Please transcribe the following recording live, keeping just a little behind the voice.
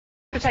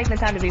for taking the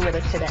time to be with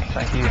us today.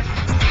 Thank you.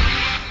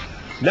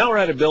 Now we're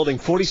at building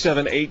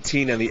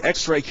 4718 and the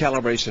X-Ray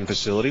Calibration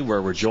Facility,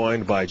 where we're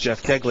joined by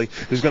Jeff Kegley,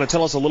 who's going to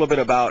tell us a little bit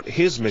about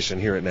his mission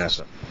here at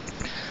NASA.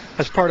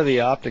 As part of the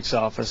Optics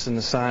Office and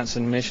the Science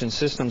and Mission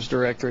Systems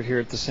Directorate here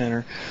at the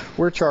Center,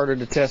 we're chartered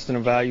to test and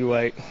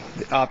evaluate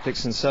the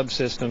optics and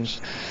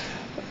subsystems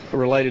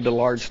related to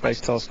large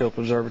space telescope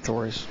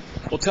observatories.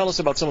 Well, tell us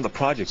about some of the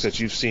projects that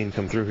you've seen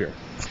come through here.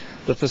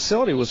 The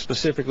facility was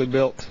specifically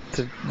built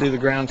to do the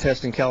ground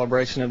test and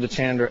calibration of the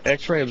Chandra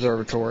X-ray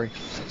Observatory.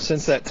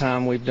 Since that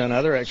time, we've done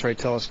other X-ray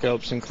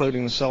telescopes,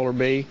 including the Solar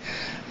B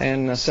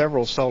and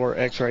several solar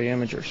X-ray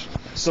imagers.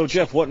 So,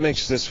 Jeff, what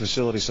makes this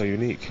facility so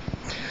unique?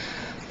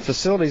 The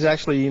facility is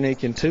actually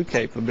unique in two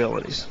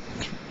capabilities.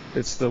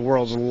 It's the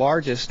world's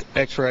largest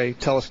X-ray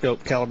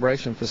telescope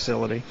calibration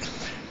facility,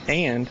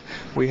 and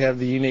we have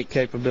the unique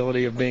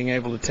capability of being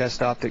able to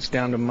test optics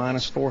down to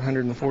minus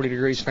 440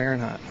 degrees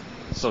Fahrenheit.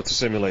 So to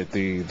simulate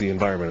the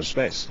environment of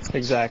space.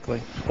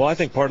 Exactly. Well, I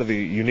think part of the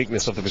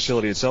uniqueness of the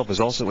facility itself is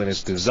also in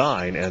its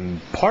design, and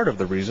part of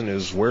the reason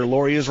is where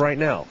Lori is right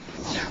now.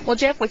 Well,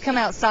 Jeff, we've come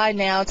outside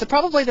now to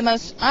probably the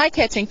most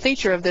eye-catching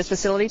feature of this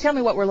facility. Tell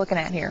me what we're looking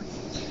at here.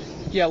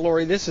 Yeah,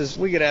 Lori,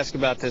 we get asked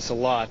about this a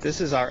lot.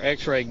 This is our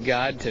X-ray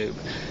guide tube.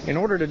 In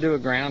order to do a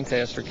ground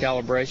test or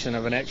calibration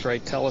of an X-ray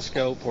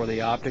telescope or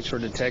the optics or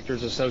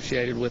detectors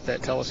associated with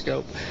that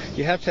telescope,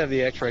 you have to have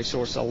the X-ray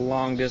source a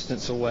long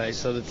distance away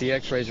so that the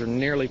X-rays are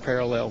nearly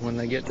parallel when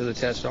they get to the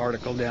test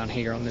article down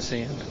here on this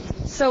end.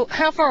 So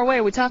how far away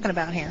are we talking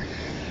about here?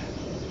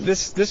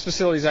 This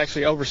facility is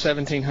actually over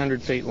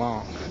 1,700 feet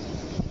long.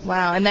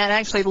 Wow, and that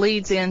actually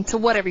leads into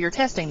whatever you're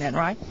testing then,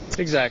 right?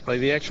 Exactly.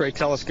 The X-ray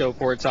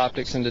telescope or its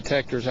optics and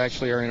detectors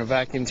actually are in a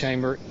vacuum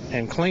chamber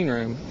and clean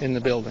room in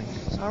the building.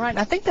 All right,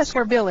 I think that's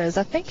where Bill is.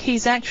 I think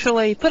he's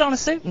actually put on a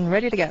suit and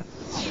ready to go.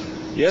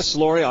 Yes,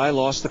 Lori, I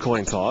lost the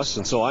coin toss,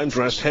 and so I'm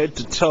dressed head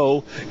to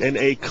toe in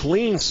a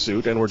clean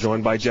suit, and we're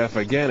joined by Jeff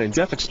again. And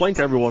Jeff, explain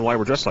to everyone why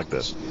we're dressed like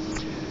this.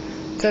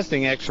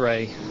 Testing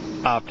X-ray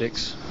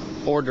optics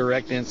or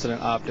direct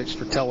incident optics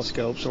for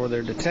telescopes or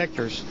their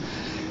detectors,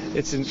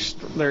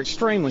 they're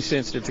extremely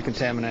sensitive to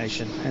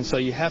contamination, and so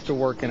you have to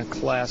work in a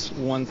class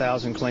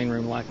 1000 clean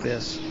room like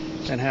this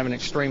and have an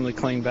extremely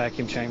clean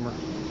vacuum chamber.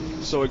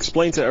 So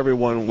explain to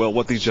everyone, well,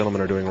 what these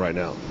gentlemen are doing right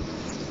now.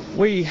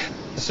 We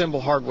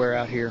assemble hardware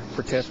out here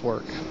for test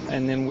work,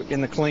 and then in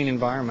the clean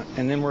environment,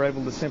 and then we're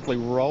able to simply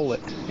roll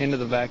it into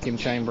the vacuum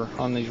chamber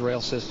on these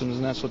rail systems,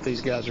 and that's what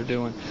these guys are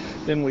doing.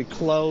 Then we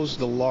close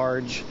the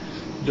large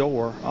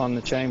door on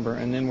the chamber,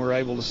 and then we're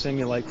able to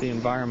simulate the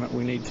environment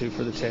we need to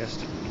for the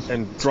test.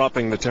 And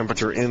dropping the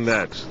temperature in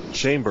that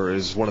chamber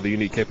is one of the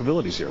unique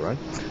capabilities here, right?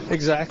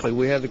 Exactly.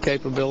 We have the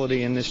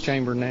capability in this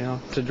chamber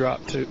now to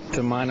drop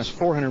to minus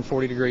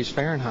 440 degrees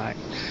Fahrenheit.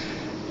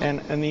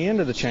 And the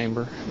end of the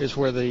chamber is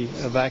where the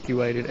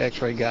evacuated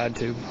X-ray guide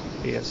tube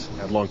is.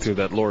 That long tube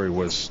that Lori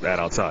was at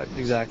outside.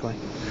 Exactly.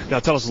 Now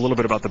tell us a little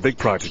bit about the big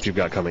project you've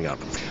got coming up.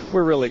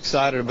 We're really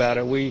excited about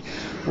it.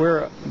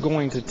 We're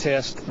going to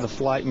test the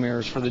flight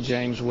mirrors for the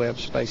James Webb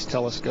Space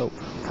Telescope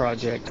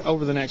project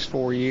over the next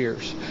 4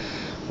 years.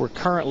 We're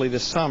currently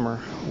this summer,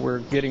 we're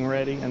getting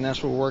ready, and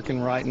that's what we're working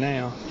right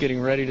now,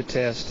 getting ready to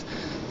test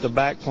the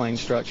backplane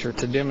structure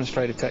to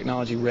demonstrate a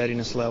technology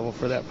readiness level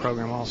for that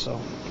program also.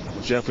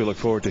 Jeff, we look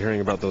forward to hearing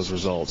about those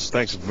results.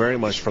 Thanks very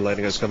much for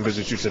letting us come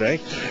visit you today.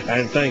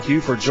 And thank you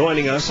for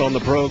joining us on the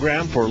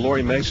program. For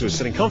Lori Meggs, who is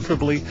sitting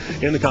comfortably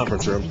in the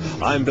conference room,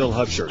 I'm Bill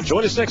Hubscher.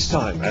 Join us next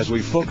time as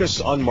we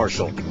focus on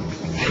Marshall.